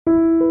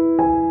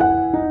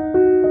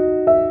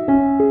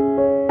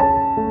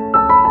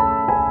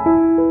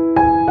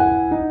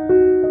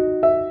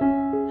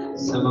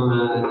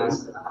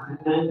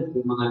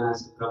student, yung mga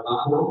nasa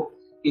trabaho,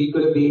 it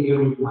could be a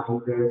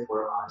reminder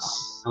for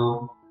us,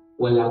 no?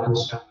 Wala po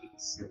siyang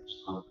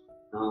exception,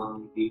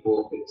 no? Hindi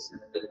po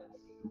accepted.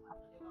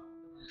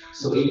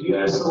 So if you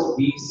are so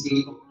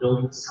busy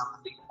doing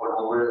something for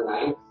our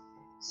life,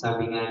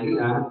 sabi nga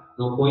nila,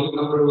 no, point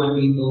number 1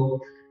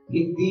 dito,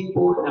 hindi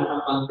po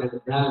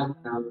nakapagdagdag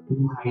ng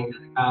buhay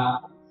ng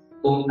tao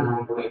kung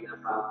tayo ay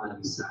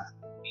napapanisa.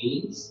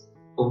 Means,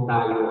 kung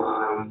tayo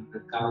ay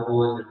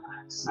nagkaroon ng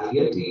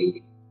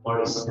anxiety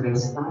or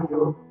stress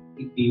tayo,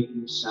 hindi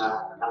po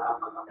siya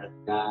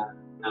nakapagdagdag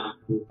ng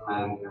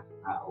buhay ng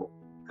tao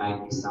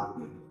kahit isang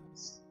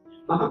minutes.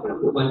 Bakit na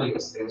po ba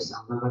na-stress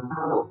ang mga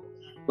tao?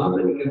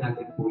 Babalikan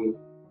natin po yung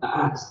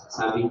taas.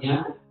 Sabi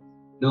niya,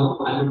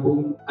 no, ano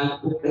pong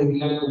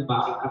dahilan kung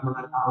bakit ang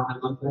mga tao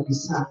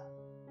nagpapalisa?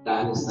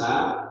 Dahil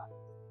sa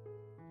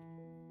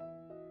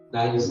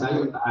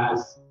yung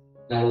taas.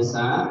 Dahil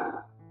sa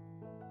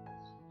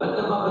ba't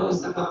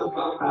napabalisa ka po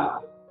bang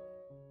tao?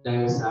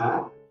 Dahil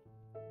sa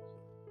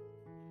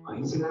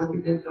yung sinabi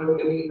din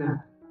Lord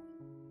kanina,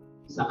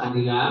 sa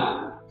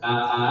kanilang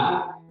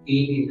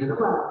kakainin. Ano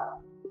ba?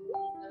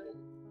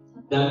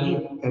 Damit.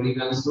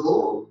 Kanilang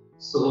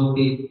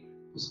suotin.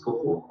 Gusto ko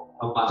po,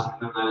 papasok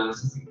na nga lang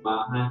sa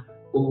simbahan,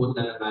 pupunta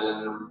na nga lang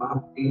ng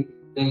party,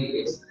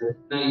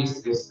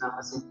 na-stress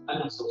na kasi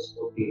anong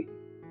susuotin.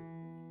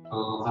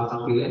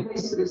 Kakapila,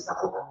 na-stress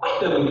ako. Ay,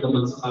 dami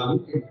naman sa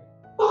kami.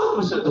 Bakit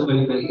masyado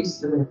kayo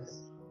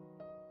na-stress?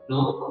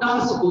 No?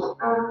 Nakasuot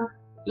na.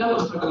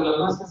 Labas pa ng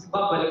labas kasi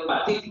babalik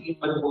pa. Titingin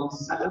pa doon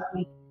sa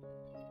salamin.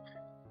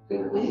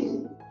 Kaya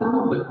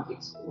tama ba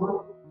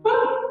nakisuot?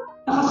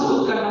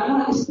 Nakasuot ka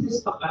na, na-stress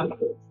pa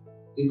kayo.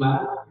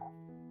 Diba?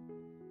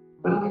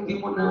 Parang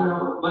hindi mo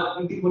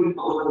rin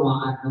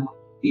maunawaan. No?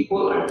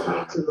 People are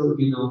trying to,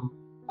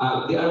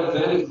 they are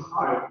very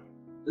hard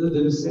to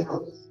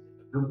themselves.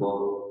 Ano po?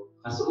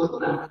 Kasuot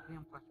na.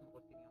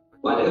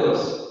 What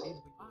else?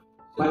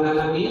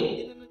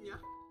 Panalamin?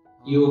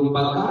 Yung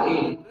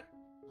pagkain.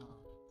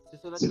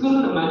 Siguro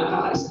naman,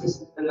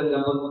 nakaka-stress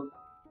talaga pag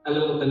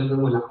alam mo talaga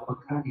wala kang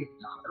pagkain,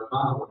 wala kang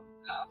trabaho,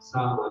 wala kang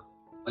asawa,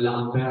 wala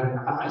kang pera,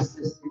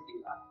 nakaka-stress din, di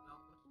ba?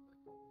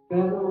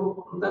 Pero,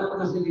 kung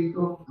tanong kasi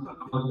dito,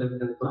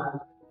 makakapagdagdag ba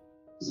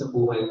sa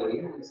buhay mo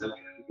yan? Sabi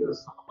ng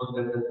Diyos,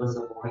 makakapagdagdag ba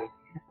sa buhay mo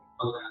yan?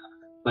 Pag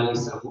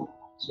balisa mo,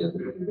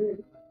 syempre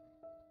hindi.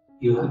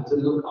 You have to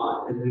look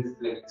on and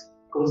reflect.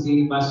 Kung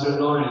si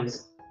Pastor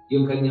Lawrence,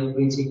 yung kanyang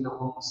preaching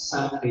noong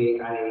Sunday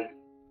ay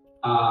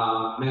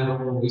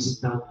merong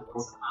wisdom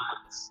doon sa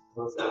ants,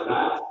 doon sa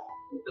rat,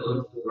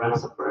 doon sa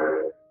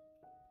grasshopper,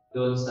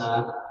 doon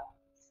sa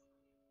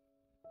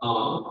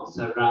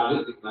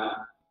rabbit, di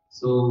ba?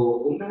 So,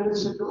 kung meron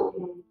siya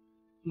doon,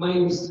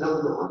 may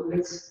wisdom doon,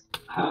 let's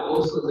have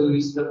also the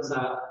wisdom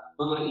sa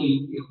mga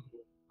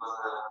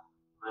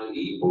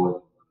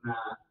ibon,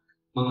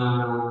 mga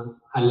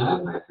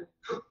halaman.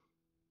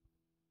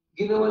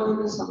 Ginawa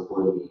din ng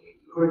sampol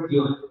ni Lord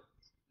yun,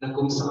 na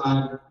kung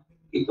saan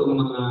itong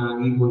mga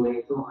ibon na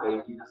ito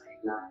ay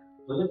pinakailangan.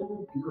 Wala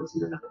naman, hindi ko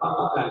sila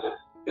nagpapakala,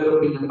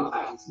 pero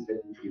pinapakain sila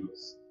ng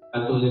Diyos.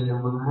 Katulad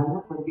ng mga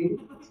halaman, hindi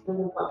sila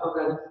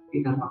nagpapakala,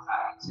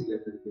 pinapakain sila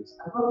ng Diyos.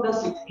 Ano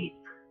does it mean?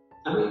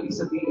 Ano yung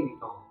sabihin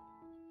ito?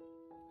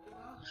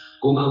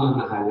 Kung ang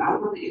mga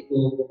halaman na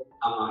ito,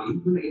 ang mga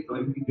ibon na ito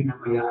ay hindi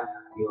pinabayaan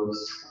ng Diyos,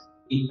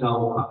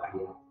 ikaw pa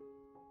kaya.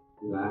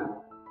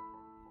 Diba?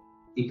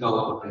 Ikaw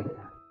pa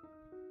kaya.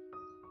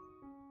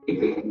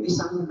 Ito yung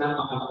isang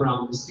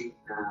napaka-promising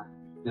na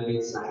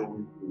mensahe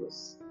ng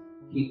Diyos.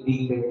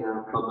 Hindi ka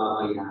niya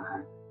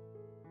pababayaan.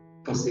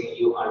 Kasi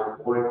you are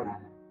more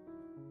than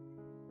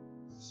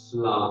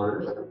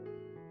flower.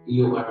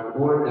 You are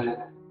more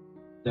than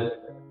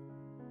that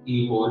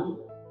ibon.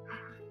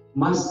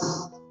 Mas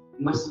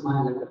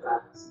mahalaga ka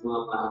sa mga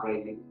bagay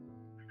na ito.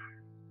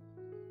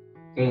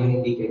 Kaya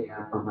hindi ka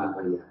niya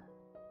pababayaan.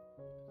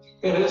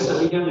 Kaya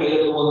sabi niya,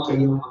 kaya huwag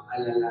kayong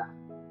mag-alala.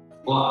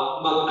 O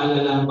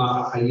mag-alala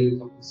baka kayo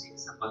kapusin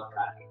sa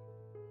pagkain.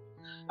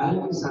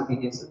 Alam mo sabi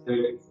niya sa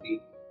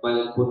 33,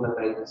 walang punta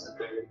tayo sa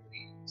 33.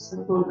 Sa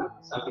lang,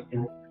 sabi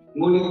niya,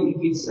 ngunit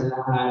higit sa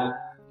lahat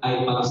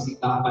ay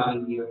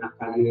pagsikapan ninyo na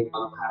kayo'y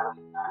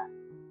pagharian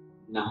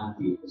ng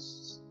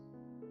Diyos.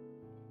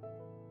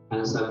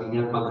 Ano sabi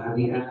niya,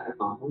 pagharian at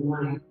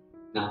mamuhay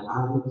ng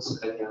ayon sa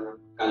kanyang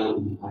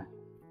kalooban.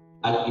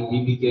 At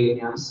ibibigay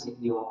niya sa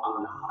inyo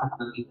ang lahat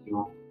ng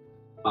inyong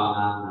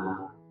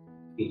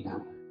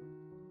pangangailangan.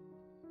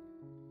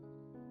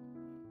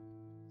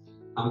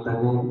 Ang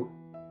tanong,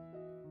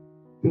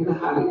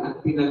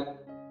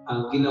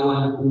 ginawa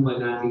na po ba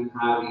natin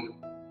hari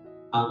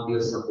ang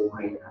Diyos sa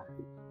buhay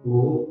natin?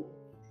 Oo.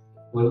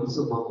 Walang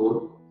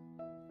sumagot.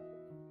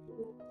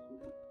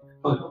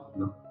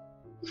 No?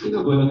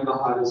 Sino ba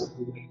nagkakala sa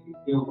buhay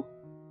ninyo?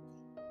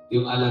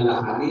 Yung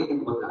alalahanin,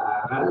 yung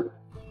pag-aaral.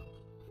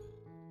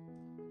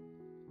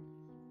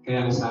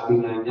 Kaya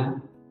sabi nga niya,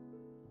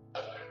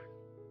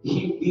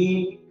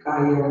 hindi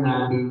kaya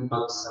natin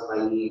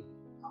pagsabayin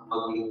ang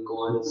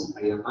maglingkod sa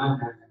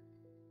kayamanan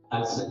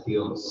at sa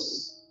Diyos.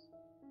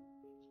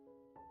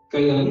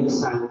 Kaya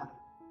minsan,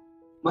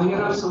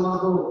 Mahirap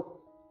sumagot.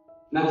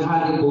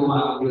 Naghari po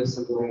ba ang Diyos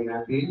sa buhay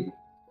natin?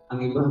 Ang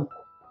iba,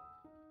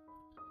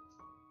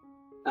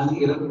 ang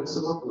hirap na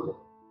sumagot.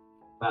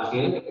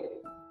 Bakit?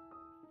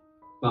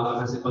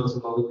 Baka kasi pag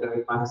sumagot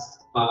kami,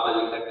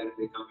 papalitan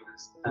din kami ng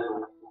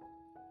tanong mo.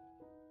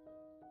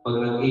 Pag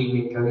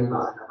nag-aiming kami,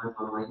 baka naman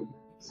mamaya,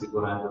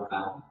 sigurado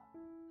ka.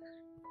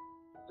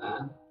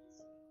 Ha?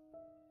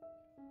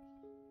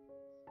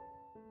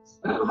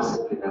 Pero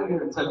kasi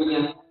sabi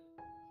niya,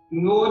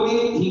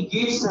 ngunit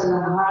higit sa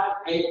lahat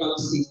ay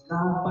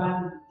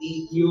pagsikapan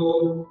ninyo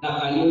na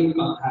kayo'y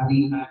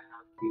pagharian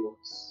ng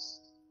Diyos.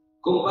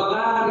 Kung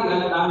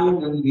paghaharian tayo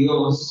ng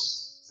Diyos,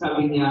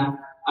 sabi niya,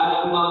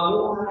 at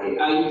mamuhay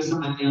ayon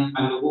sa kanyang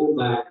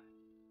kalooban,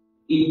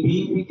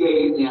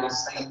 ibibigay niya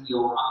sa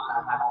inyo ang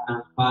lahat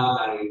ng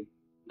bagay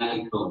na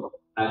ito.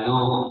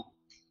 Tanong,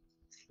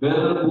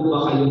 meron po ba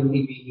kayong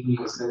hinihingi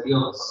sa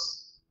Diyos?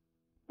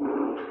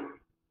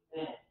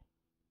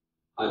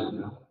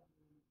 Ano?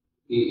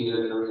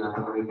 Iilan lang yata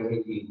may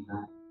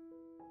kahilingan.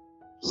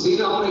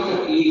 Sino ang may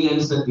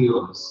kahilingan sa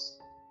Diyos?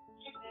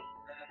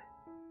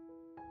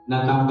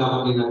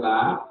 Natanggap niyo na ba?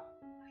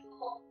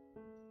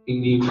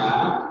 Hindi ba?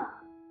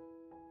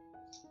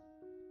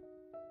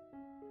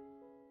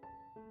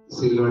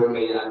 Si Lord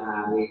kaya ang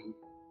hari.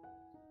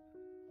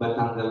 Ba't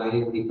hanggang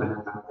ngayon hindi pa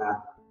natanggap?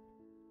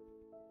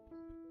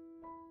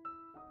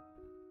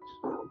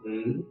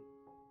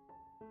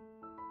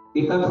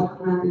 Itanong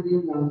natin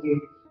yun lagi.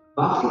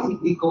 Bakit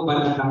hindi ko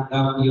ba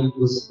natanggap yung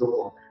gusto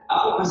ko?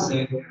 Ako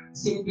kasi,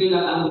 simple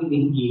lang ang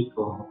hinihingi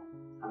ko.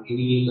 Ang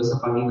hinihingi ko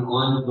sa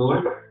Panginoon,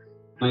 Lord,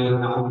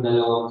 mayroon akong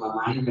dalawang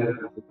kamay, mayroon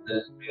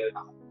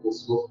akong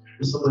puso.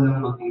 Gusto ko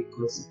lang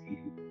mag-ikot sa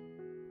iyo.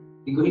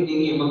 Hindi ko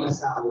hiningi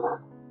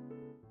mag-asawa.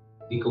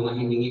 Hindi ko nga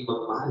hiningi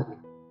pagmahal.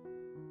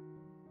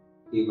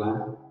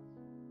 Diba?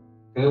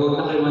 Kaya huwag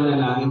na kayo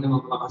manalangin na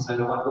magpakasal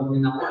ako. Huwag niyo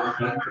na ko ang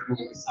friend kung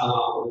mag-asawa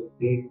ako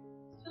ulit.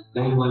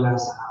 Dahil wala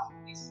sa akin.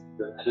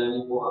 Alam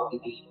niyo po, ang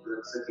hiningi ko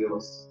lang sa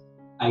Diyos,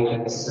 I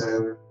can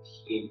serve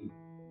Him.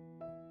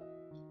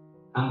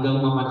 Hanggang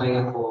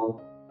mamatay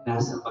ako,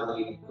 nasa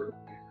paglilingkod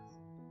niya.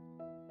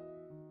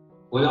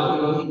 Wala ko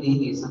yung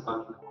hinihingi sa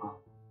Panginoon.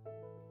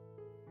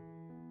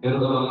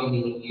 Pero ang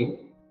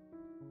hinihingi,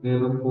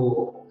 meron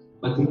po,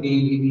 ba't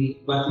hindi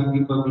pa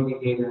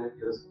binigay ng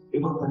Diyos?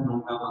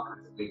 Magtanong ka,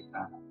 mag-reflect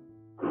ka.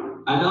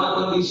 Ano ang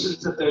condition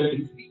sa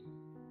 33?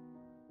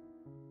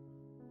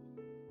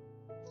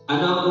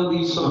 Ano ang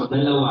condition?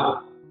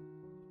 Dalawa.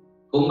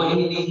 Kung may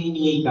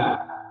hinihingi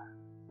ka,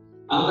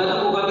 ang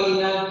tanong ko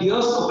kanina,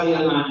 Diyos o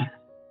kayamanan?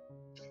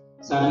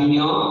 Sabi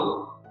niyo,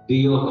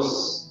 Diyos.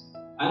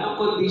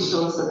 Anong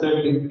condition sa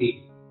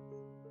 33?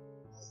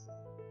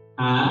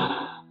 Ha?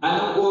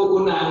 Anong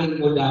uunahin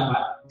mo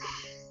dapat?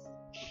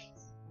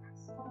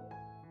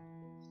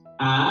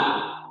 Ha?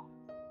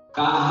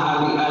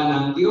 Kaharian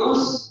ng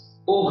Diyos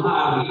o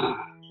hari?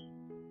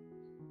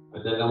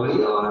 Dalawa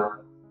yun.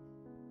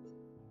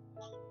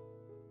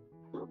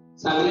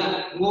 Sabi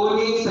niya,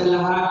 ngunit sa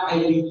lahat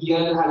ay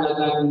bigyan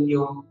halaga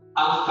ninyo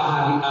ang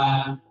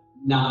kaharian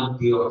ng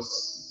Diyos.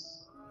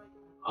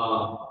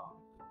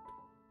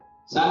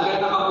 Saan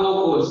kayo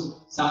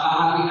nakapokus? Sa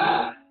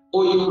kaharian o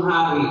yung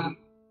hari?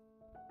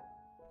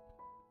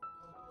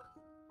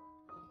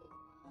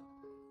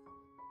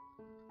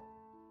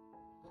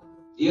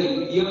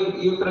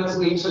 Yung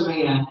translation na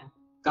yan,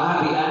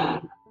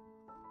 kaharian.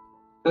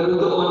 Pero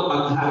doon,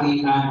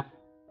 pagharian.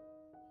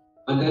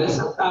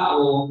 Madalas ang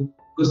tao,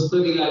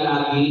 gusto nila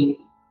lagi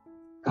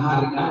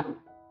kaharian.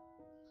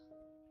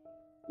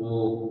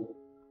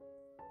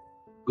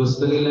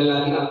 Gusto nila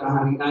lagi ang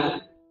kaharian,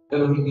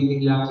 pero hindi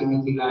nila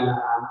kinikilala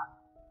ang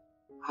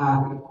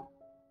hari.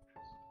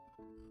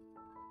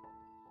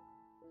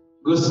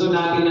 Gusto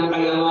natin ang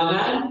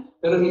kayamanan,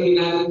 pero hindi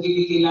natin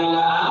kinikilala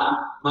ang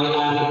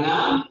may-ari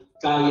ng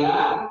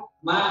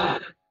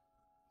kayamanan.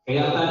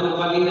 Kaya tanong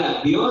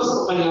kanina, Diyos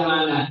o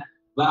kayamanan?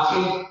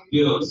 Bakit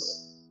Diyos?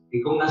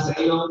 Kung nasa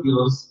iyo ang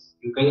Diyos,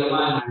 yung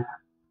kayamanan,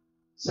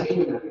 sa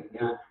iyo na rin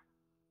yan.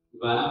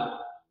 Diba?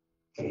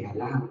 Kaya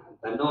lang,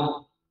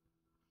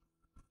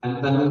 ang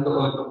tanong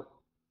doon,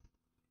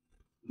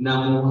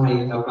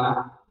 namuhay ka ba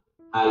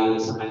ayon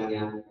sa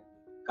kanyang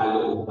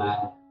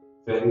kalooban?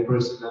 Very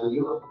personal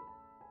yun.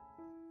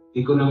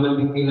 Hindi ko naman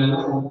din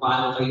kilala kung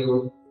paano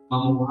kayo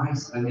mamuhay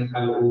sa kanyang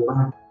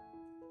kalooban.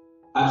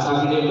 At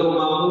sabi nito,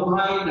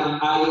 mamuhay ng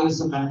ayon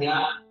sa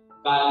kanyang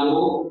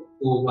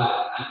kalooban.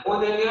 Ang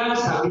una niya,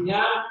 sabi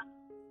niya,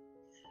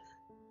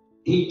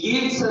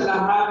 higit sa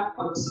lahat,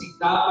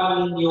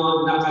 pagsikapan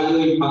ninyo na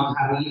kayo'y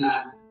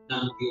pagharian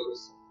ng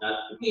Diyos.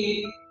 That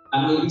means,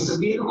 ano ibig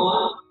sabihin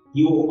on?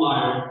 You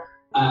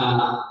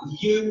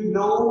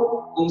know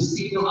kung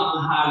sino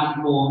ang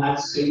hari mo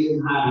at siya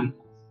yung hari.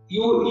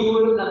 You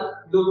will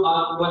not look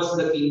at what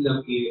the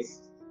kingdom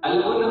is. Alam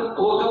mo na,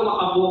 huwag kang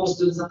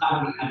makabokus dun sa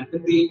kaharian.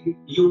 Kasi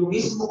yung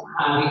mismong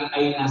hari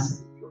ay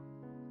nasa iyo.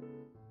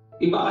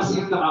 Iba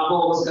kasi yung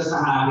nakabokus ka sa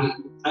hari,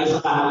 ay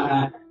sa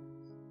kaharian.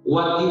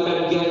 What you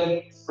can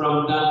get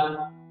from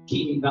that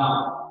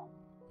kingdom.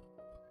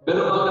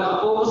 Pero pag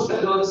nakapokus ka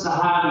doon sa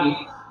hari,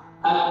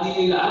 at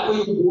nilaan mo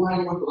yung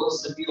buhay mo doon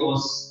sa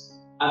Diyos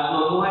at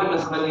mamuhay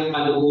ka sa kanyang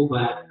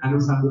kalooban,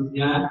 anong sagot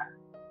niya?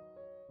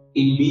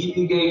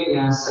 Ibibigay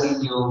niya sa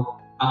inyo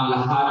ang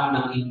lahat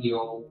ng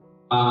inyong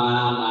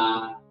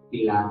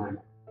pangangailangan.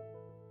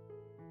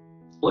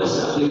 What's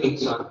the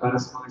application para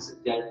sa mga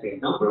estudyante?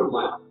 Number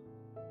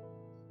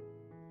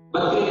 1,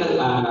 ba't kayo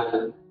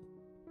nag-aaral?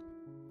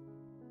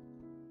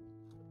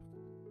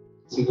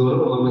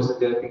 Siguro mga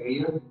estudyante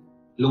ngayon,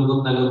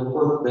 lungkot na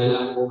lungkot dahil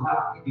ang buhay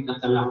hindi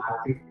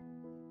nakalahati.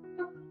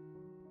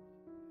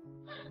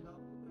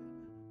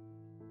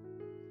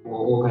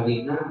 Oo,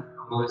 kanina,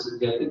 ang mga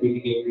estudyante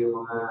binigay ko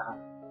yung mga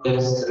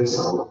test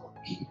result.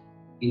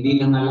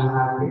 Hindi na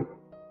nalahati.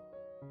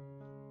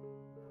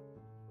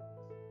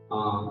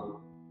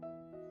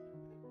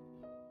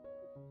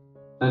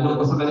 Tanong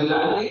ko sa kanila,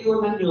 ano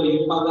inunan nyo?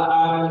 Yung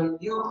pag-aaral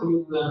nyo o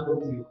yung laro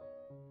nyo?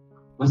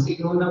 Mas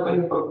inuna pa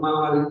yung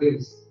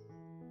pagmamarites.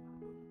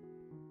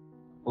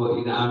 O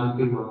inaamin ko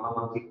yung mga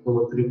pamangkin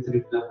ko,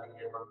 trip-trip lang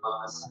niya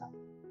magpapasa.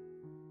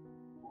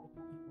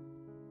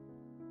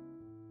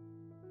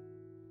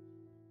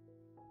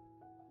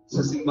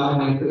 Sa simbahan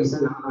na ito,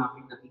 isa lang ang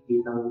aking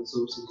nakikita ng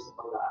susunod sa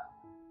pag-aaral.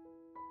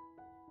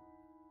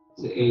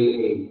 Si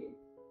AA,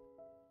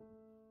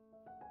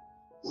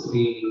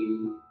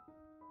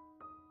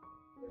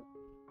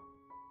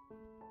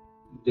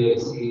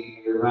 si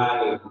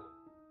Ryan,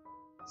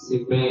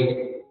 si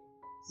Beg,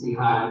 si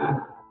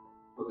Hannah,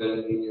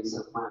 magaling din yan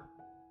sa man.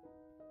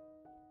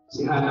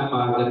 Si Hannah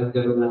pa,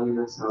 ganun lang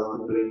yun ang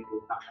sawa, brain ko,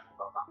 takang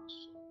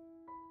papangsyon.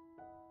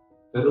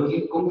 Pero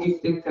kung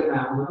gifted ka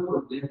na, wala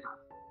problema.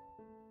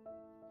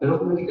 Pero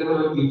kung hindi ka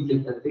naman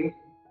gifted natin,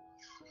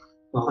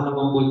 baka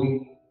naman pwedeng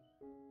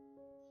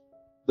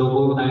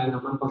double time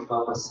naman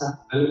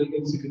pagpapasa. Alam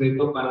niyo yung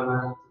sikreto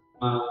para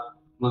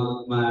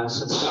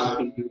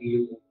ma-sharpen yung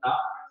iyong utak.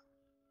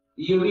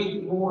 You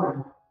read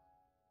more.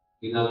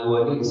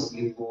 Ginagawa niya is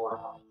read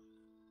more.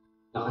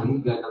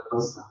 Nakahiga,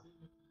 nagbasa.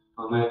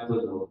 Mamaya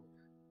tulog.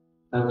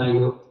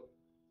 Tatayo.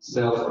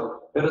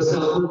 Cellphone. Pero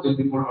cellphone,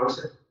 24 hours.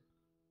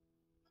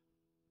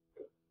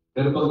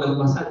 Pero pag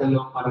nagbasa,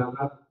 dalawang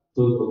paragraph,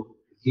 tulog.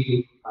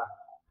 Hilig pa.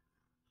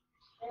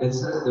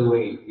 That's not the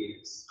way it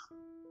is.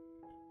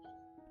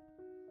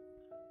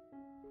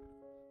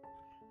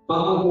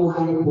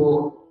 Pamumuhay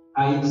po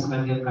ayon sa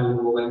kanyang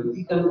kalooban.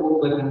 Hindi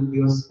kalooban ng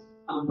Diyos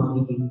ang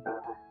pagiging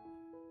tapat.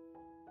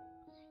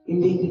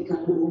 Hindi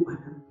kalooban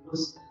ng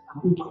Diyos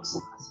ang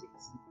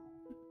pagsakasiksi.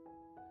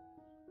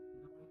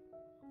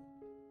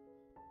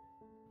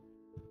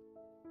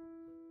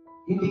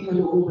 Hindi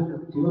kalooban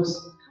ng Diyos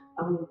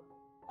ang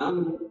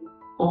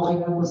okay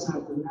na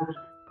masado na.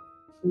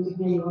 Hindi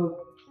niya yun.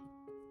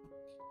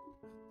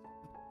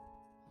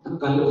 Ang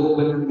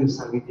kalooban ng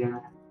Diyos, sabi niya,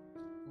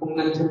 kung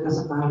nandiyan ka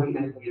sa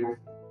kaharian niya,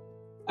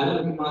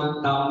 alam yung mga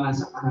tao na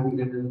sa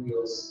kaharian ng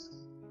Diyos,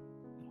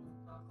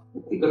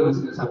 hindi ko naman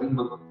sinasabing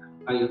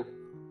kayo,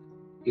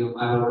 yung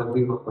araw na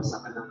kayo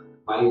magbasa ka ng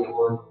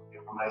Bible,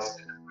 memorize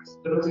ka ng verse.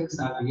 Pero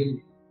sinasabi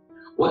yun,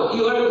 what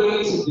you are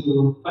going to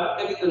do, parang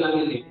ganito lang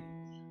yun eh.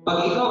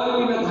 Pag ikaw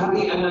ay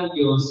pinagharian ng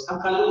Diyos,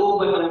 ang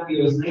kalooban ng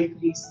Diyos ay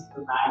pleasing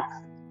to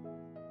life.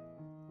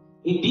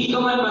 Hindi ka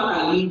man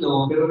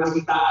matalino, pero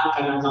nakitaan ka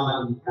ng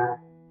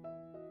kamalitan.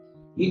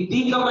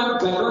 Hindi ka man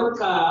ganon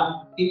ka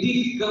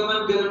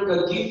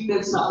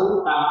gifted sa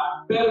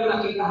utak, pero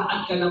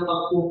nakitaan ka ng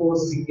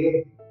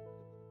pagpupursige.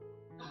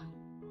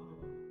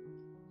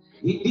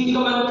 Hindi ka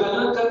man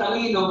ganon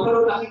katalino,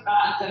 pero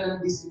nakitaan ka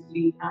ng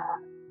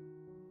disiplina.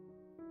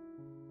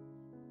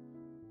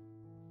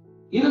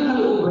 Yan ang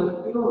kalooban ng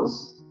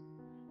Diyos.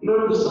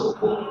 Lord, gusto ko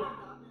pong,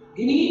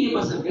 hinihin niyo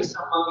ba sa Diyos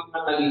na maging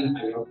matalino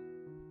kayo?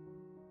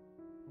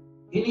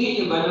 Hinihin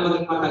niyo ba na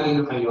maging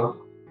matalino kayo?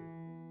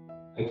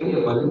 Ay,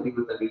 kaya pala, hindi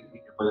matalino, hindi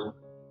niya pala.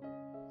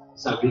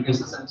 Sabi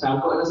niya sa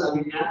Santiago, ano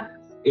sabi niya?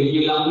 If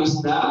you lack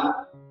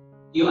wisdom,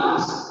 you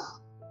ask.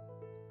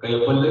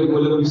 Kaya pala yung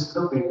walang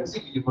wisdom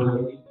kasi hindi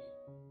pala hindi.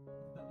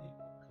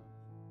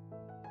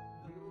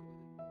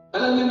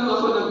 Alam niyo nung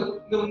ako,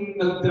 nung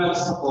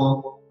nag-drugs ako,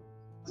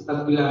 sa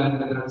tagbilangan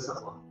nag-drugs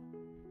ako.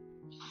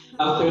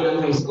 After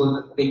ng high school,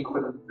 nag-take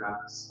ko ng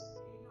drugs.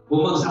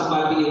 Bumagsak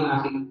pati yung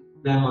aking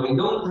memory.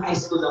 Noong high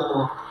school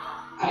ako,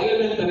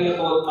 elementary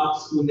ako, top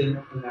student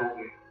ako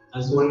lagi.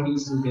 As working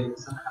student,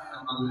 sa anak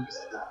ng mga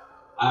isla.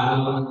 Aral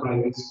ko ng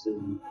private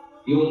school.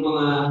 Yung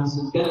mga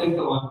estudyante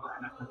ko, mga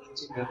anak ng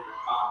engineer,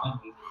 ng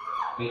company,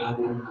 may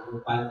atin ng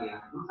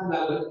kumpanya. Mga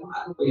kalaban, mga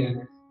ano ba yan?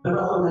 Pero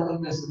ako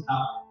laging nasa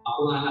top.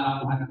 Ako nga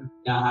nakakuha ng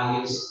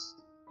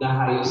the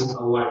highest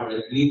award, the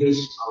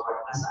leadership award,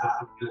 nasa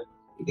akin yun.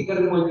 Hindi ka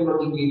rin mo yung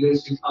maging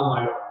leadership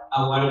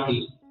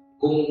awarding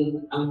kung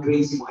ang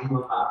grades mo ay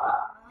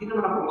mababa. Hindi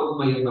naman ako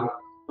magmayabang.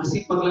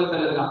 Masipag lang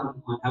talaga ako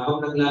naman. Habang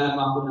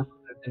naglalaba ako ng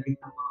mga damit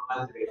ng mga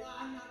madre,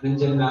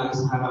 nandiyan lang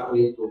sa harap ko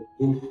yung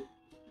notebook.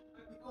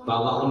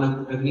 Bago ako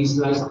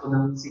nag-slice ako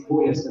ng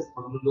sibuyas kasi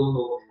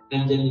magluluto,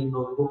 nandiyan yung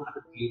notebook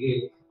at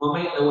gilid.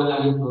 Mamaya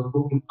nawala yung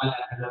notebook, yung pala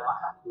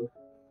nalabahan ko.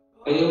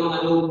 Kaya yung mga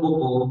notebook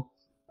ko,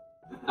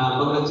 pag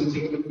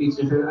nag-check yung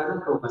teacher, ano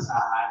ito,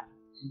 basahan.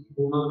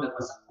 Bumang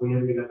napasak ko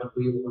yan,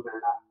 pinapatuyo ko na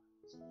lang.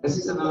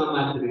 Kasi sa mga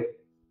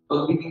madre,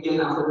 pag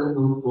binigyan ako ng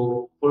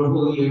notebook, for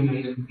whole year na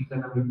yan, hindi ka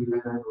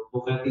nabibila ng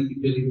notebook, at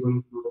titipilin mo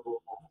yung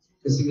notebook mo.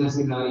 Kasi nga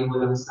sinabi mo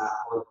lang sa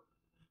ako,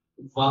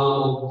 vow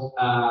of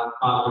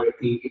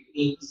poverty. It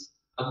means,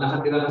 pag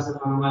nakatira ka sa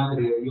mga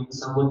madre, yung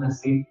sabon na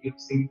safe, yung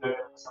safeguard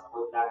ng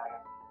sabon dati.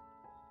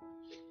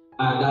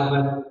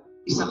 Dapat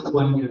isang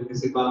buwan yun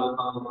kasi bago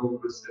pa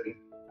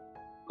mag-grocery.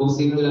 Kung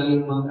sino lang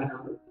yung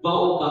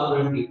vow of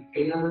poverty,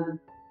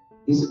 kailangan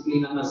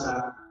disiplina ka sa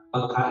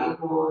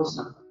pagkain mo,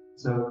 sa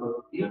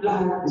yung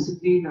lahat,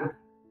 disiplina.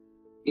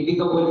 Hindi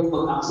ka pwedeng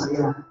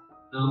mag-aksaya.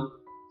 No?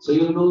 So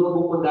yung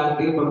notebook ko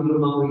dati, pag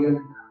lumango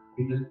yan,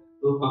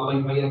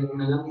 papaypayan mo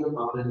na lang yun,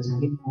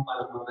 papalansahin mo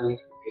para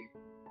mabalik ko.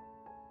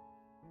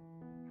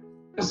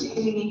 Kasi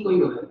hinihingi ko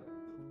yun.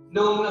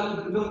 Nung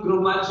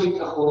graduate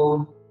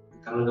ako,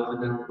 nagkaroon ako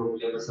ng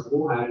problema sa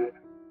buhay,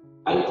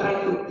 I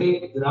tried to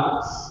take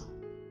drugs.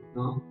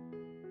 No?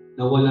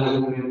 Nawala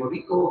yung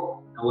memory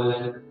ko,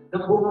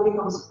 nang bumalik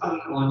ako sa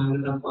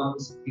Panginoon, nang ako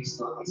sa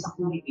Kristo, isa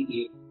kong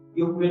hinihingi,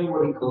 yung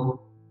memory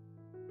ko.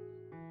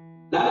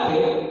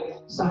 Dati,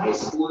 sa high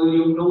school,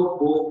 yung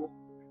notebook,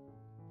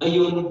 ay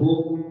yung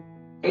book.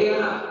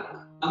 Kaya,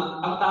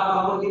 ang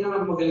tapa ko, hindi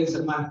naman magaling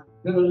sa math.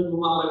 Pero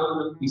lumawala ako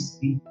ng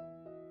PhD.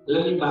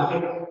 Alam niyo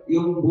bakit?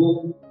 Yung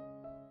book,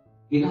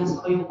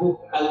 binasa ko yung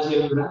book,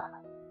 algebra,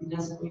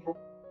 binasa ko yun.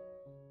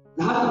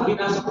 Lahat ng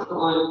binasa ko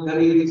noon,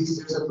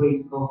 nare-register sa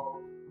brain ko.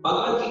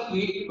 Pag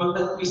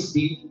nag-quiz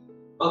din,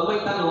 pag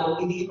may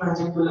tanong,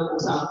 ini-imagine ko lang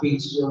kung saan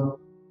page yun.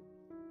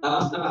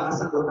 Tapos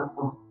nakakasagot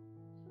ako.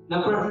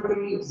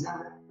 Na-perfectly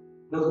exam.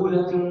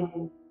 Nagulat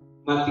yung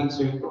math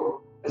teacher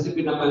ko. Kasi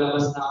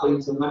pinapalabas na ako yun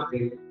sa math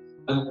eh.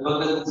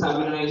 Pag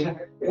nagsabi na siya,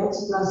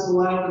 x plus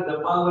y to the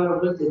power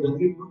of the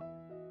negative.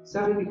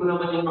 Sabi, hindi ko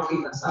naman yan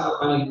makita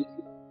sa paligid.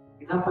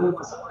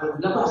 Pinapalabas ako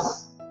ng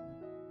labas.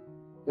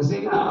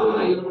 Kasi ako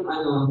na yung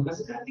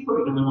kasi hindi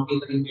ko rin naman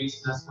makita yung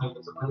x plus y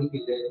sa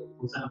paligid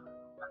kung saan ako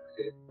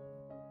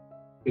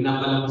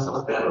pinapalabas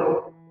ako.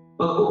 Pero,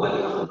 pag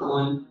bumalik ako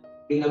noon,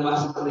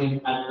 pinabasa ko na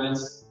yung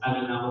advanced,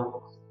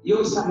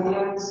 yung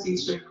science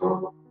teacher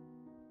ko,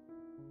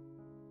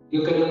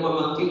 yung kanyang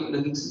pamangkin,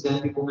 naging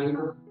estudyante ko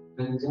ngayon,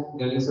 nandiyan,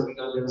 galing sa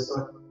Rical del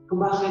Sol.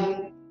 Kung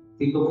bakit,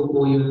 dito ko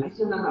po yun, ay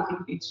yun ang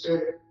aking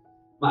teacher.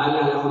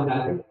 Maalala ko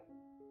dati.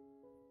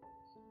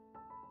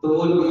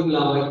 Tumulog yung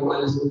laway ko,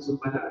 alas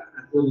 8 pa na,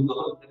 natulog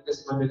ako,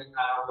 kasi madaling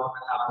araw ako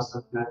natapos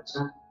ng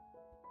plancha.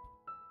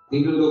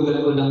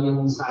 Nilulugan ko lang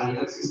yung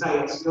science. Si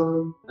science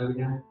yung, sabi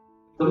niya,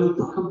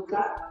 tulog-tulog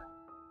ka.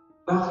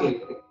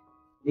 Bakit?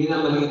 Hindi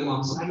na maliit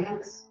mo ang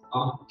science.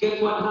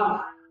 Get one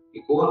half.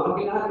 Ikuha ka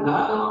lahat.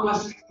 Lahat ng mga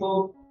classmates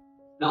mo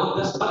na on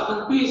the spot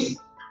ng quiz.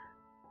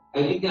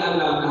 Ay hindi niya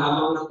alam na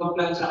habang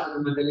nagpa-plancha ka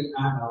ng madaling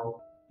araw,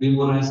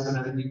 memorize ka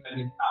na rin yung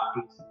kanyang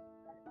topic.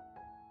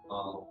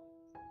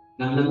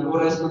 Nang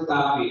nag-memorize ng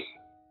topic,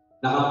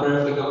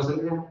 naka-perfect ako sa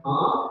kanya.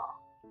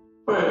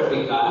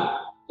 Perfect ka?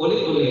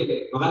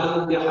 Ulit-ulit. Baka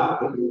naman diya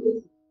ka.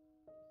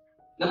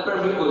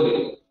 Na-perfect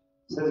ulit.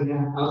 Sabi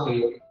niya,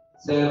 okay.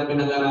 Sir,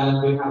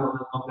 pinag-aralan ko yung habang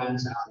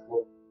nagpa-plancha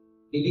ako.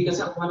 Hindi kasi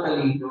ako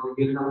matalino,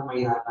 hindi rin ako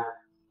mayaman.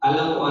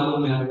 Alam ko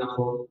anong meron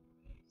ako,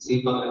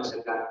 sipag at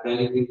syaga,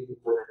 dahil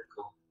tinitipunan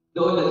ko.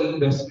 Doon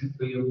naging best friend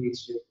ko yung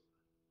teacher.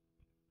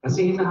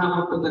 Kasi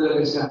hinahamon ko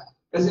talaga siya.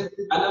 Kasi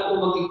alam ko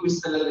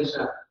mag-quiz talaga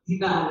siya.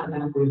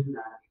 Hinahamon ko yung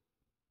dati.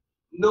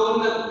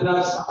 Noong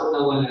nag-drugs ako,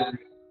 nawala na.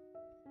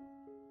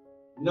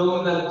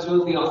 Noong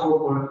nag-duty ako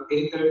for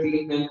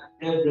entertainment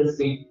and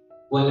everything,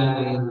 wala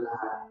na yung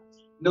lahat.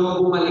 Noong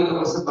bumalik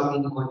ako sa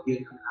Panginoon,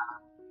 yun ang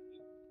akin.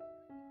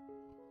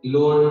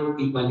 Lord,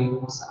 ibalik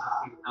mo sa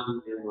akin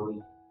ang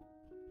memory.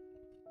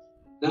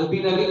 Nang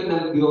binalik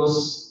ng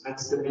Diyos at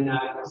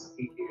seminary ko sa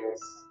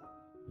PTS,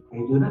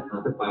 I do not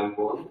know the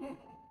Bible.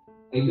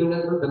 I do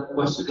not know the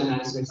question and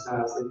answer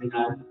sa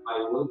seminary ng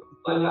Bible.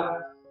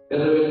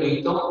 Pero when I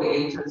took the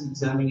entrance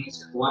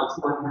examination, 1 to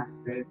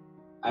 100,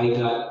 I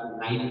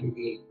got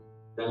 98.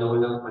 Dalawa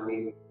lang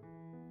mali.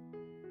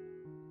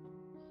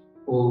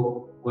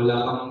 Wala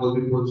kang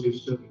multiple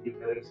choice of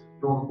generation.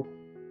 No.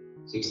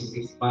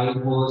 66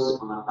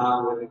 Bibles, mga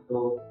tao,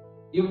 ito.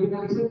 Yung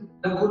pinag-isip,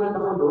 nagulat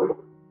ako, Lord.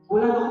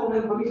 Wala na akong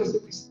memory kasi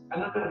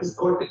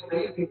distorted na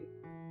yun eh.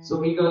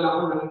 Sumigaw lang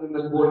ako ng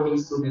nag-working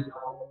student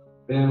ako.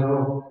 Pero,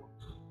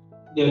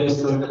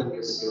 restore na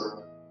Diyos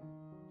yun.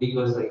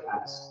 Because I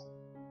asked.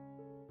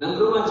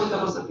 Nang graduate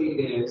ako sa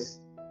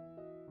PDS,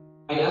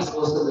 I asked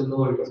also the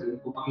Lord, sabi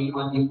ko,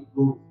 Panginoon,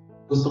 yung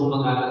gusto kong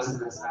mag-aral sa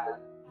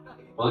Lasal.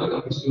 Ay,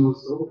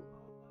 ambisyoso.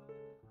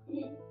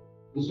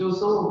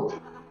 Ambisyoso.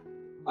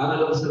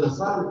 Aral ako sa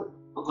Lasal.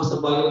 Ang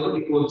kasabayan ko,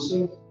 di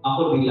kotse.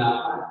 Ako, di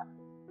lakad.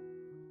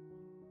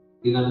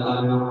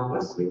 Dinadaan ng mga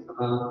classmates,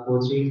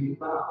 naka-kotse, hindi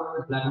pa ako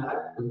naglalakad.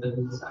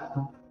 Nagdadun sa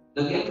ano.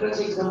 Nag-entrance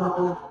exam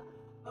ako.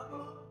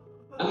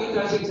 Ang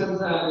entrance exam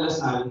sa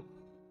Lasal,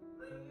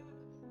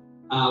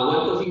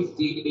 1 to 50,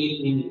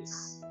 8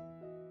 minutes.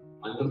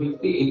 1 to 50,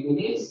 8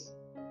 minutes.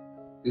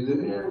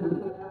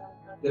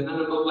 Ganun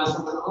na pagpasa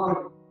pa noon.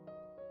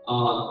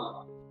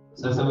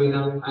 Sasabihin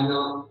ng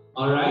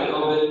alright,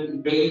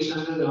 open range,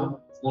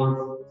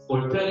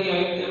 for 20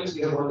 items,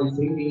 you have only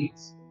 3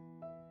 minutes.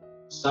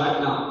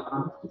 Start now.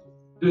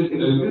 20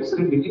 items,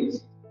 3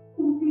 minutes?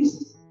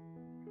 Please.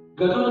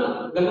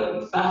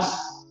 Ganon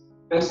fast.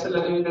 Fast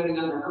talaga yung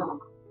kanilang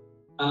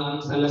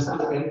ang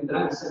salasal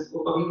entrance. Sabi ko,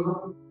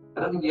 Panginoon,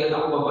 parang hindi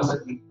ako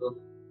mapasag dito.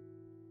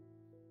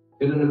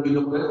 Pero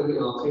nabilog ko,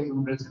 okay,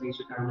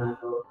 congratulations,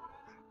 Armando.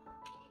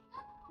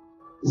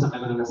 Isa ka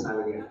lang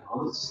nasabi yan.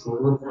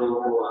 Siguro,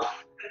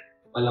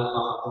 walang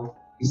ako.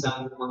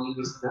 Isang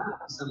mangingisda,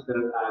 isang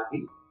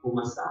daragati,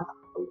 pumasa.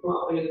 Pag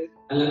ako yun,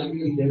 alam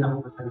niyo, hindi din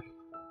ako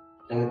matalino.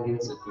 Dahil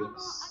din sa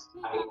Diyos,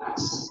 I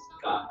ask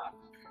God.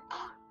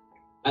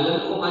 Alam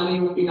mo kung ano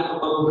yung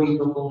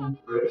pinaka-paborito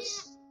kong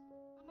verse?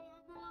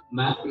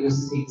 Matthew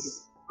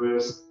 6,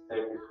 verse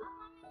 30.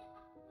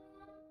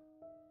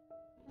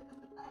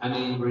 Ano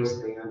yung verse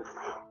na yun?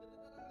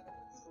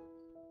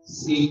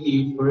 Seek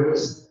ye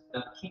first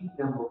the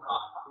kingdom of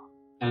God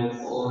and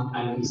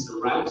His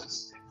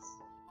righteousness,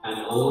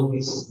 and all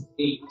these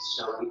things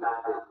shall be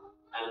added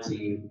unto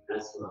you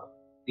as well.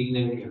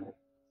 Tingnan niyo.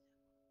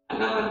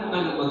 Hanapan mo nga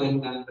ng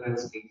magandang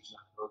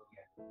translation.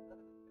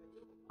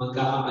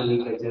 Magkakamali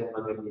ka dyan,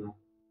 maganda.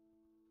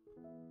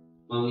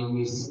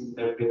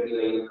 Mami-misinterpret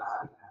nila yung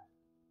kaharian.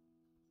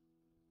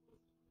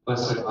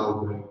 Pastor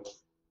Albert.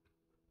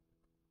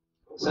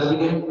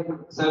 Sabi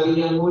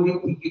niya,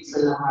 ngunit higit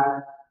sa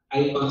lahat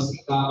ay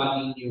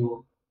pagsikapan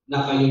ninyo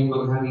na kayo'y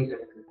magharian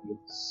ng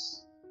Diyos.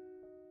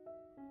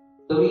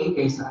 Tumingin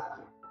kayo sa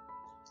akin.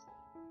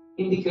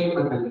 Hindi kayo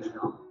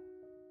matalino.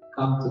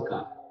 Come to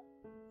God.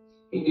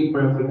 Hindi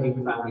perfect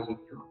yung family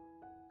niyo.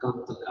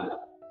 Come to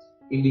God.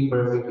 Hindi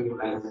perfect yung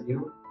life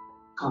niyo.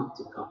 Come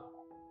to God.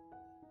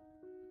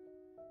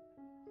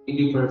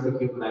 Hindi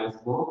perfect yung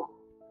life mo.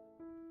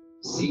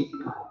 Seek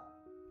God.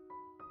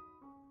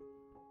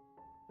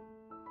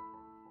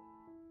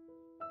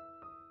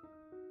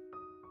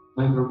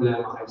 May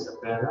problema kayo sa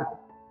pera?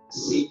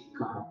 Seek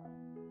God.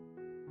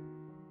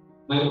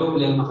 May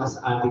problema ka sa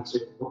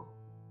attitude mo?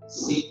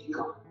 Seek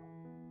God.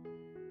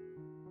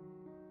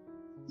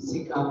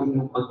 Sikapin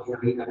yung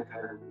paghirian ka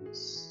ng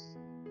Diyos.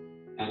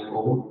 And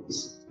all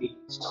these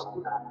things shall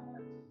be added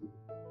unto you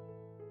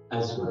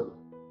as well.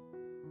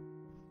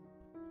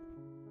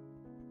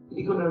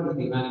 Hindi ko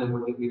nariningan na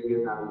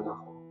mag-i-milionary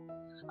ako.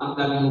 Ang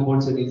daming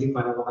opportunity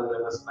para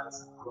makalabas pa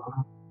sa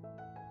ako.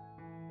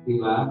 Di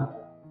ba?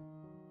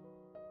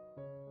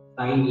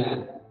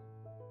 Thailand,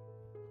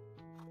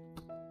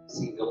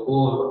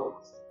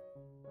 Singapore,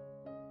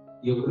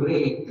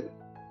 Ukraine,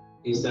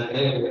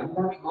 Israel. Ang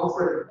daming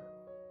offer.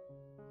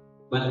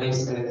 But I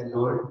said,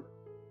 Lord,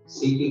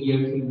 seeking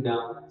your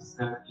kingdom is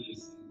not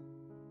easy.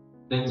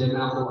 Nandiyan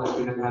ako at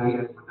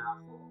pinagharian mo na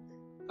ako.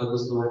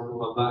 Kagustuhan mo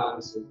pa ba ang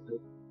sunod?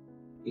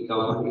 Ikaw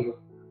ang iyong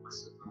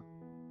masunod.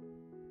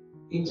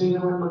 Enjoy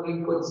naman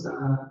mag-lingkod sa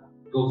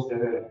Go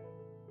Ferrer.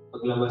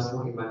 Paglabas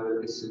mo, Emmanuel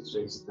Christian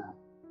Church na.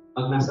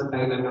 Pag nasa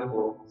Thailand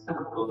ako,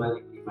 saan ako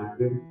babalik,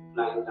 Emmanuel?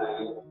 Fly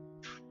tayo.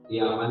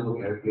 Yaman,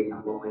 mag-airplane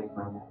ako, may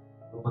maya.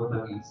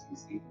 Pupunta ng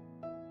ecc.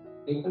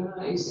 Ito na,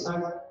 I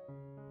start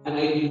and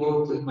I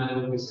devote to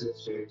Emmanuel Christian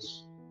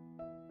Church.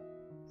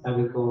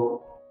 Sabi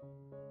ko,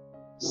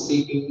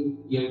 seeking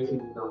your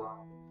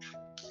kingdom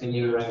and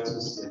your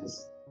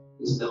righteousness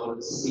is the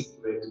only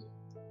secret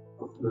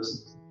of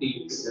those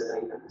things that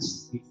I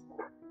asked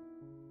before.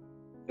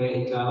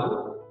 Kaya ikaw,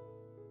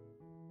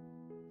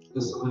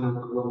 gusto mo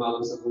nang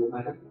magbabago sa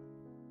buhay?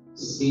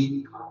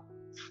 Seek God.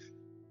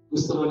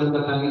 Gusto mo nang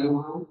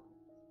katalinuhan?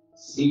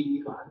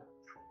 Seek God.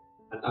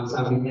 At ang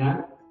sabi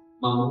niya,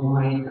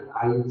 mamuhay na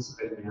ayon sa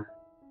kanyang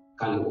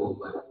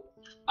kalooban.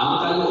 Ang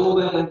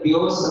kalooban ng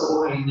Diyos sa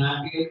buhay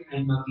natin ay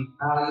maging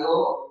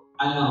tayo,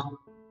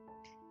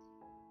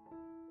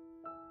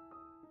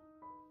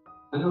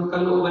 Anong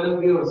kalooban ng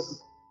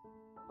Diyos?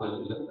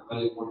 Well,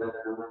 nakalimutan na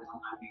naman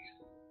ang ating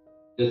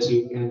that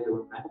you can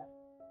do that.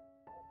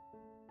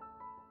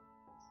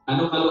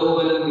 Anong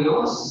kalooban ng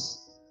Diyos?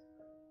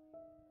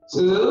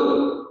 To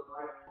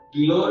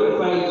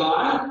glorify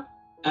God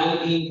and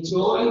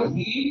enjoy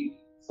Him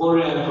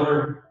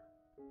forever.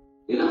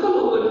 Yan ang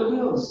kalooban ng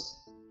Diyos.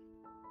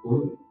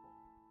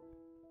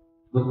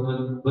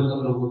 Ba't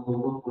ang loob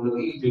mo kung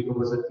nag-i-enjoy ko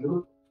ba sa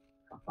Diyos?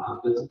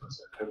 Kapagod sa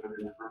pagsakarga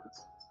na naman.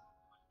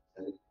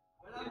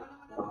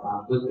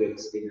 Kapagod,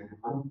 Wednesday na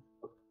naman.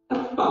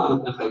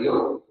 Kapagod na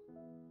kayo.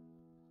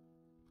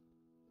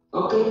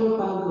 Okay,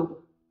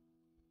 mapagod.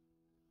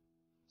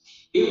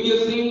 If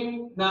you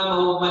think na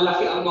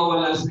malaki ang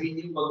mawala sa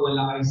inyo pag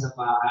wala kayo sa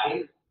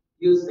bahay,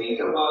 you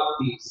think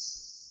about this.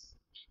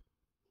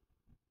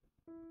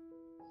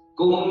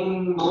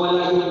 Kung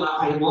mawala yung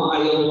bahay mo,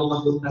 ayaw mo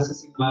magpunta sa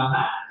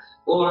simbahan,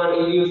 or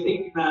if you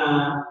think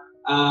na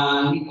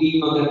hindi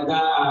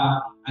maganda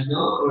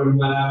or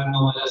maraming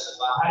mawala sa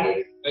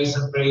bahay, kaya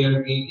sa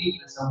prayer meeting,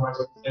 sa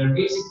worship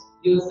service,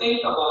 you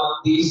think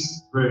about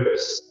this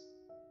verse.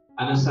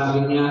 Ano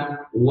sabi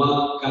niya?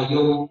 Huwag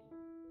kayong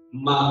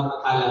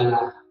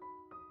mag-alala.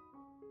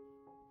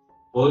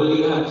 All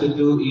you have to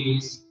do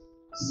is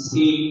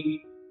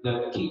seek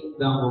the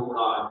kingdom of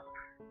God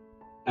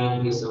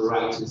and His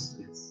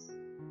righteousness,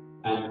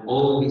 and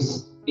all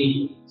these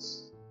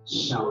things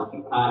shall be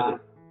added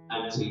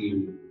unto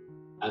you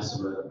as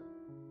well.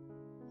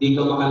 Di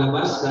ka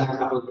makalabas dahil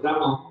kapag ka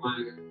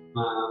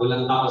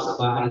walang tao sa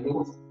bahay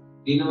mo.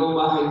 Di naman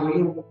bahay mo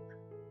yun.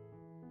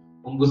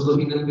 Kung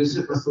gustuhin ng Diyos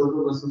yun,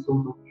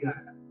 masusunog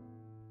yan.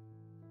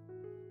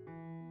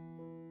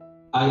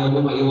 Ayaw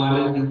mo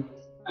maiwanan yung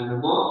ano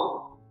mo,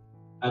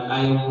 at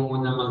ayaw mo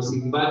muna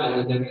magsimba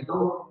dahil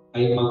ganito,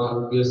 ay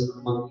ang Diyos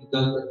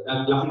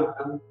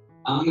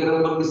ang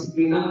hirap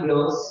magdisiplina ng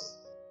Diyos.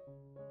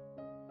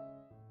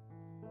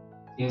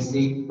 Yes,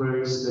 seek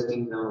first the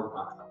kingdom of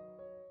God.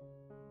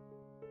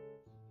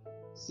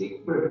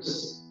 Seek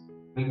first.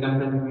 May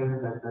kanta na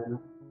yun, kanta.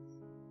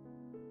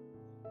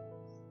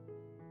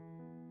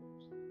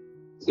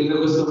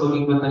 Sino gusto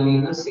maging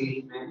matalino?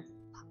 Say amen.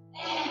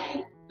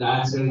 The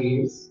answer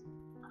is,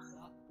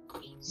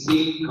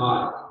 seek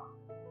God.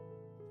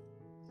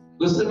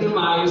 Gusto niyo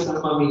maayos ang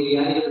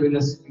pamilya, yung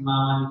relasyon ni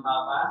mama ni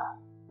papa?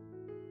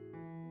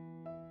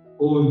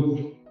 Uy.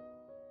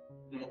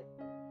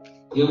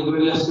 Yung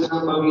relasyon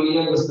ng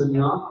pamilya, gusto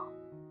niyo?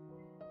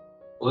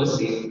 O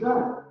seek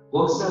God.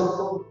 Huwag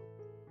cellphone.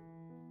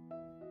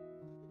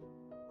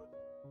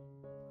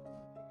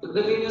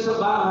 Pagdating niyo sa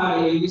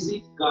bahay, you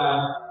seek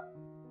God.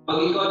 Pag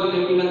ikaw din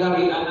ay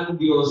pinagharian ng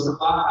Diyos sa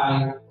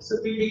bahay,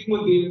 sa bibig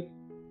mo din,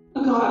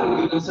 naghahari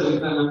din ang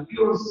salita ng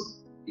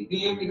Diyos. Hindi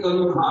yan ikaw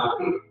yung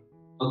hari.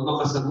 Pag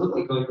makasagot,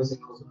 ikaw yung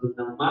sinusunod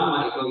ng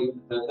mama, ikaw yung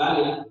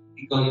nagagalit,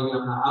 ikaw yung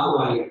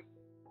nangaaway.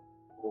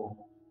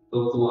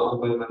 Tutuwa ako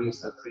kay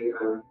Marisa,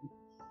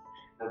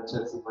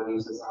 nag-chat si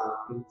Marisa sa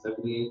akin.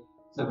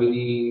 Sabi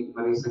ni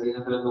Marisa, hindi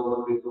na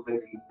talaga dito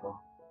kay dito.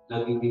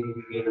 Laging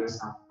binibigay ng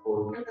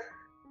sample.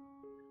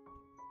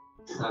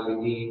 Sabi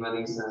ni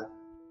Marisa,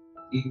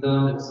 dito,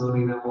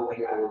 nag-sorry na po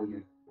kay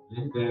Alia.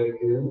 Very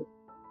good.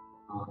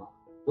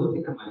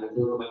 Buti naman,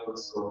 nagturo kayo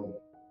mag-sorry.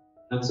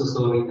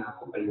 Nagsusorry na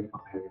ako kayo pa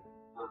kayo.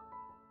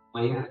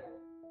 Maya,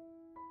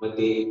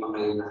 mag-day pa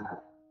kayo lahat.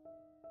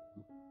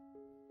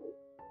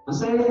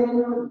 Masaya na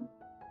yun.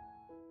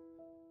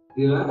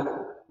 Di ba?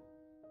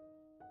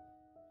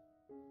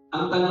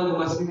 Ang tanong ko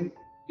kasi,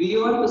 do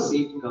you want to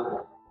seek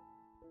God?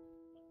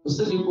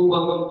 Gusto niyo po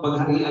bang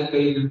pagharian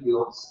kayo ng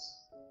Diyos?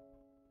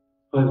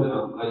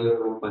 Wala, ayaw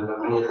mo pala.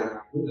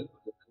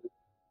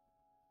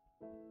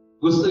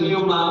 Gusto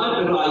niyo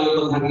umangan pero ayaw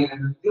pagharian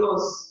ng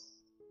Diyos.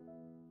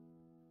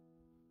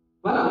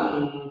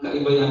 Parang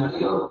kaiba yan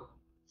kayo.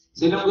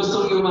 Sino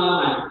gusto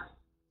yumaman?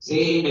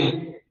 Say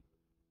amen.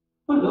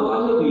 Wala,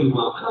 ayaw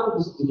yumaman. Ako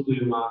gusto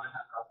yumaman.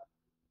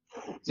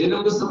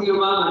 Sino gusto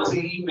yumaman?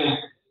 Say amen.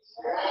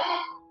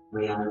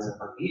 Mayaman sa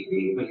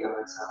pag-ibig,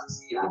 mayaman sa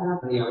kasiyahan,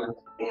 mayaman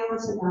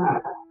sa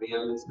lahat.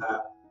 Mayaman sa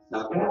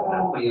pera,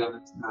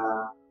 mayaman sa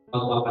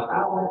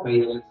pagpapatawad,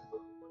 mayaman sa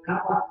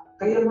pagpapakawa.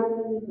 Kaya man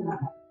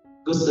lahat.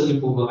 Gusto niyo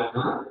po ba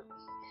ano?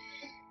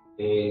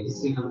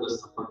 Sino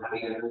gusto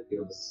pagharian ng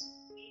Diyos?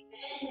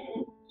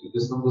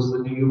 Gusto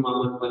niyo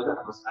yumaman pa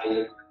na, mas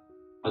ayaw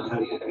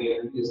pagharian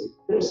kayo ng Diyos.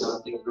 There's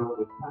something wrong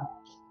with that.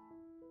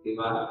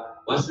 Diba?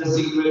 What's the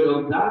secret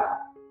of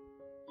that?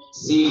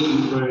 Seek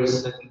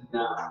first the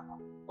kingdom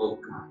of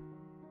God.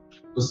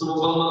 Gusto mo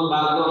bang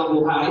magbago ang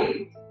buhay?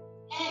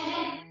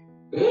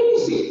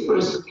 Seek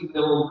first the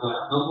kingdom of God.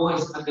 Mamuhay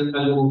sa kanyang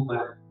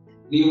kalooban.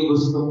 Hindi yung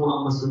gusto mo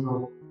ang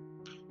masunod.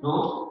 No?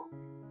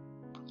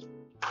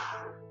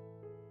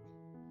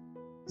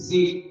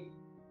 Seek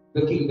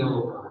the kingdom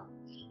of God,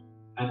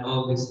 and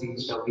all these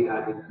things shall be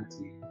added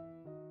unto you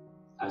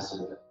as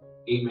well.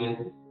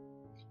 Amen.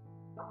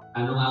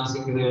 Ano nga ang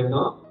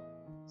sikreto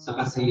sa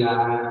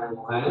kasiyahan ng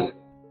buhay?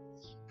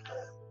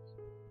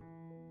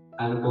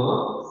 Ano po?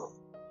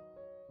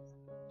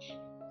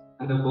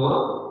 Ano po?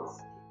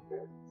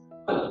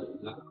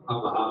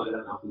 Nakakabahaba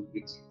lang akong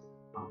preaching.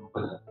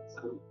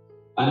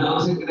 Ano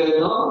ang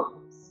sikreto?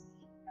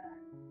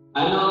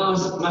 Ano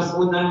mas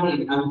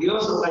unahin? Ang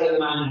Diyos o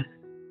kayamanan?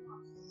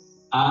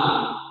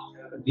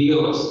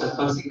 Diyos.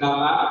 At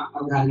pagsikapan,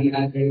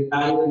 paghalian kayo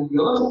tayo ng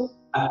Diyos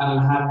at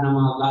ang lahat ng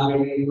mga bagay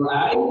na ito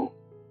ay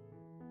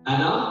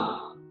ano?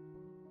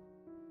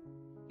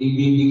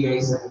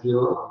 Ibibigay sa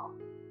iyo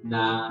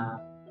ng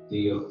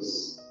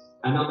Diyos.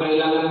 Ano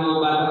kailangan ng mga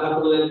bata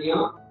katulad niyo?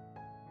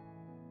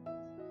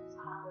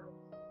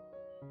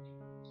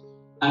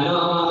 Ano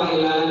ang mga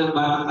kailangan ng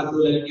bata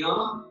katulad niyo?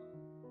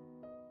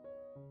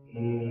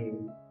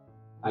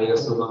 Ayaw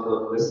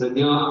sumagot. Gusto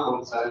niyo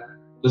kung saan?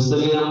 Gusto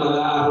niyo ng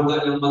pag-aaruga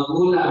ng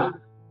magulang.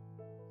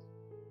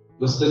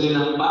 Gusto niyo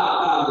ng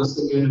papa, gusto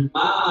niyo ng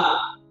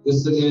mama,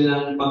 gusto niyo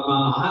ng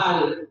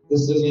pagmamahal,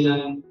 gusto niyo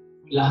ng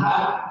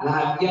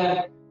lahat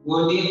yan.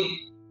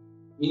 Ngunit,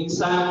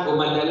 minsan o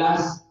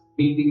madalas,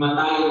 biktima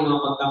tayo ng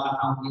mga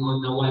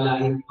pagkakataon na wala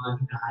yung mga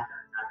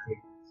hinahanap natin.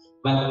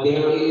 But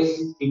there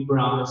is a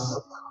promise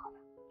of God.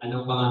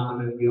 Anong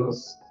pangako ng Diyos?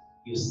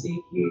 You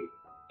seek it,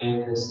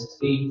 and the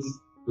things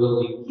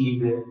will be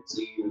given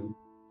to you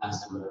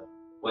as well.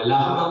 Wala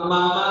ka mang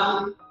mama,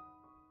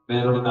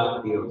 meron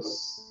kang Diyos.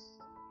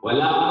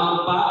 Wala ka mang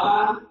papa,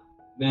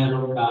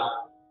 meron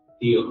kang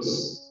Diyos.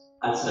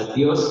 At sa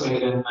Diyos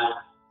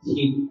kailanman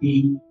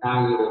hindi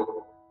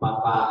tayo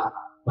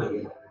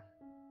papabayaan.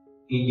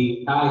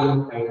 Hindi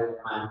tayo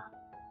kailanman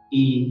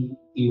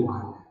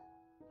iiwanan.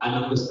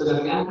 Anong gusto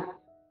lang niya?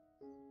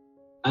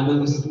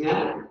 Anong gusto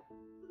niya?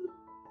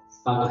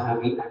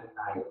 Pagharian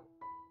tayo.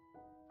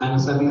 Ano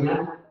sabi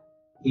niya?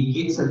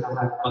 Higit sa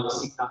lahat,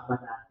 pagsikapan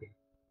natin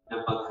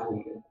na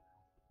pagharian.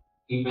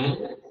 Amen?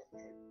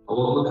 O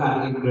huwag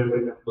maghari ng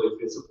girlfriend at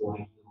boyfriend sa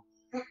buhay niyo.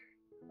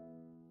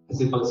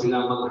 Kasi pag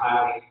sila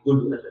maghari,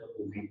 gulo na ang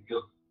buhay niyo.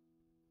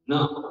 No?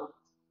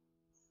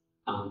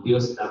 Ang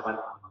Diyos dapat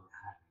ang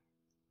maghari.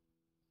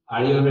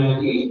 Are you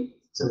ready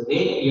to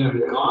make your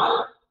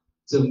God?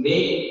 To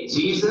make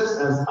Jesus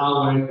as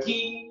our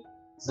King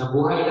sa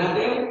buhay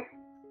natin?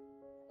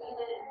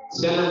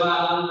 Siya na ba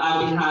ang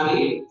ating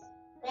hari?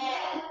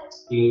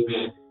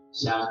 Amen.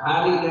 Siya ang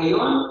hari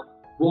ngayon,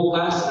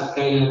 bukas at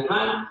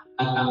kailanman,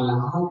 at ang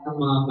lahat ng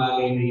mga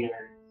bagay na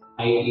yan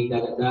ay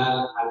idagdag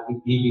at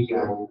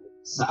ibibigay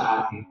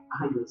sa atin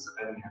ayon sa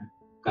kanyang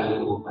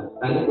kalooban.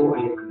 Tayo po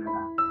ay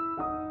manalangin.